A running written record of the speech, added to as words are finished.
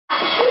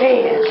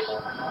Pants.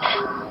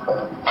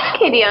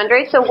 Okay,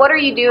 DeAndre, so what are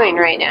you doing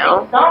right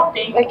now?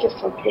 Making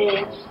some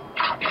pants.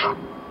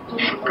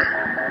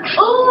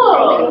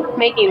 Oh!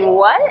 Making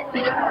what?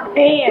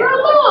 Pants.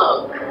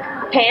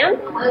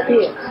 Pants?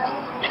 Yes.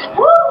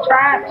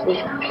 Try to.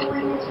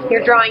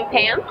 You're drawing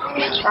pants?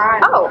 Try.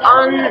 Oh,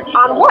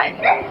 on what?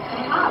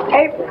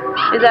 Paper.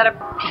 Is that a...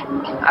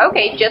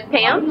 Okay, just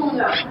pants?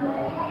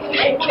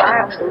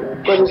 Try to,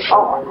 but it's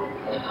hard.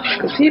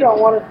 Because he don't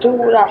want to do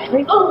what I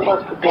think he's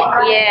supposed to do.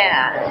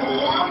 Yeah.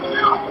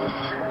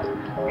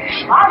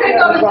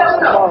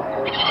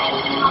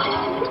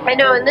 I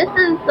know, and this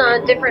is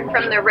different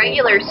from the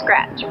regular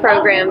Scratch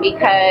program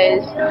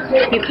because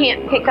you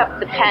can't pick up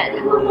the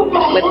pen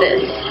with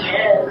this.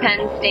 The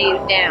pen stays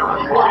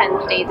down. The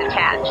pen stays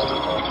attached.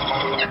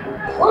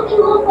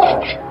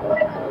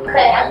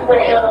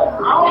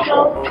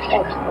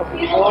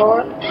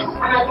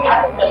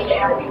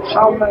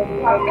 I'll make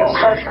a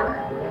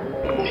circle.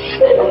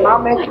 I'm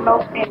not making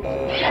no sense.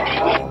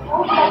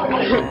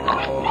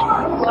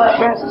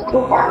 This is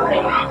too hard.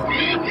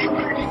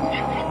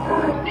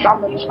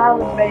 I'm a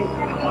child baby.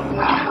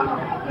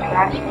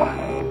 That's why.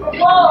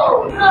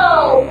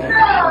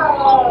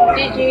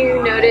 Did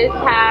you notice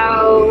how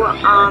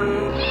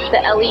the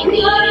LED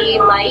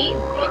light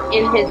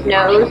in his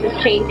nose is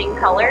changing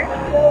color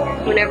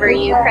whenever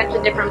you press a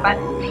different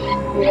button?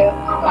 Yeah.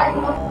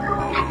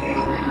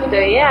 So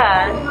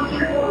yeah,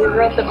 we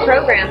wrote the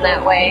program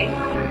that way.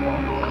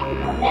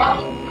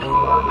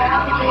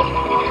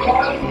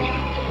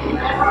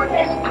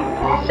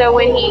 So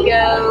when he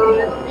goes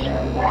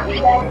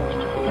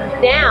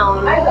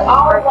down,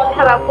 or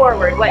how about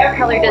forward, what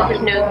color does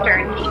his nose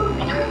turn?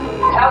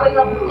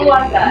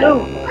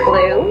 Blue.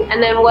 Blue.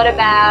 And then what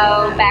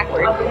about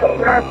backwards?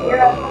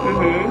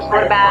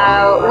 What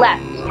about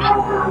left?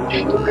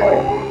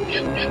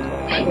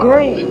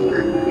 Green.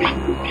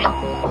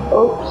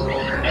 Oops.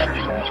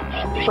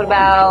 What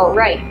about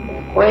right?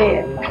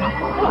 Red.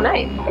 Oh,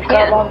 nice.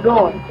 That's how I'm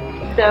doing.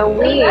 So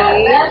we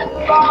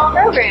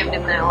programmed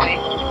him that way.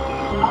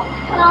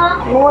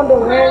 I wonder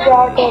where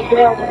y'all go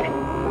down with it.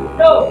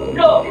 No,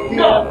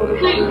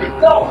 please,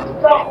 don't.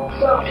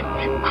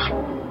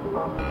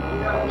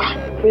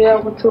 Be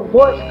able to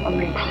voice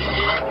command.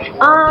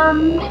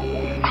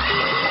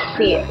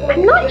 See,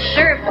 I'm not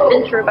sure if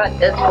Finch Robot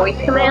does voice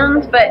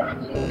commands, but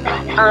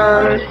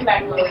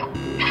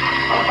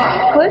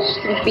push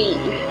B.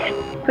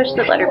 Push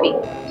the letter B.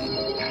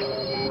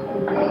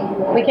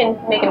 We can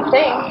make him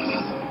sing.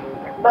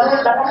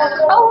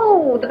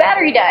 Oh, the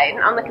battery died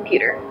on the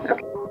computer.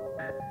 Okay.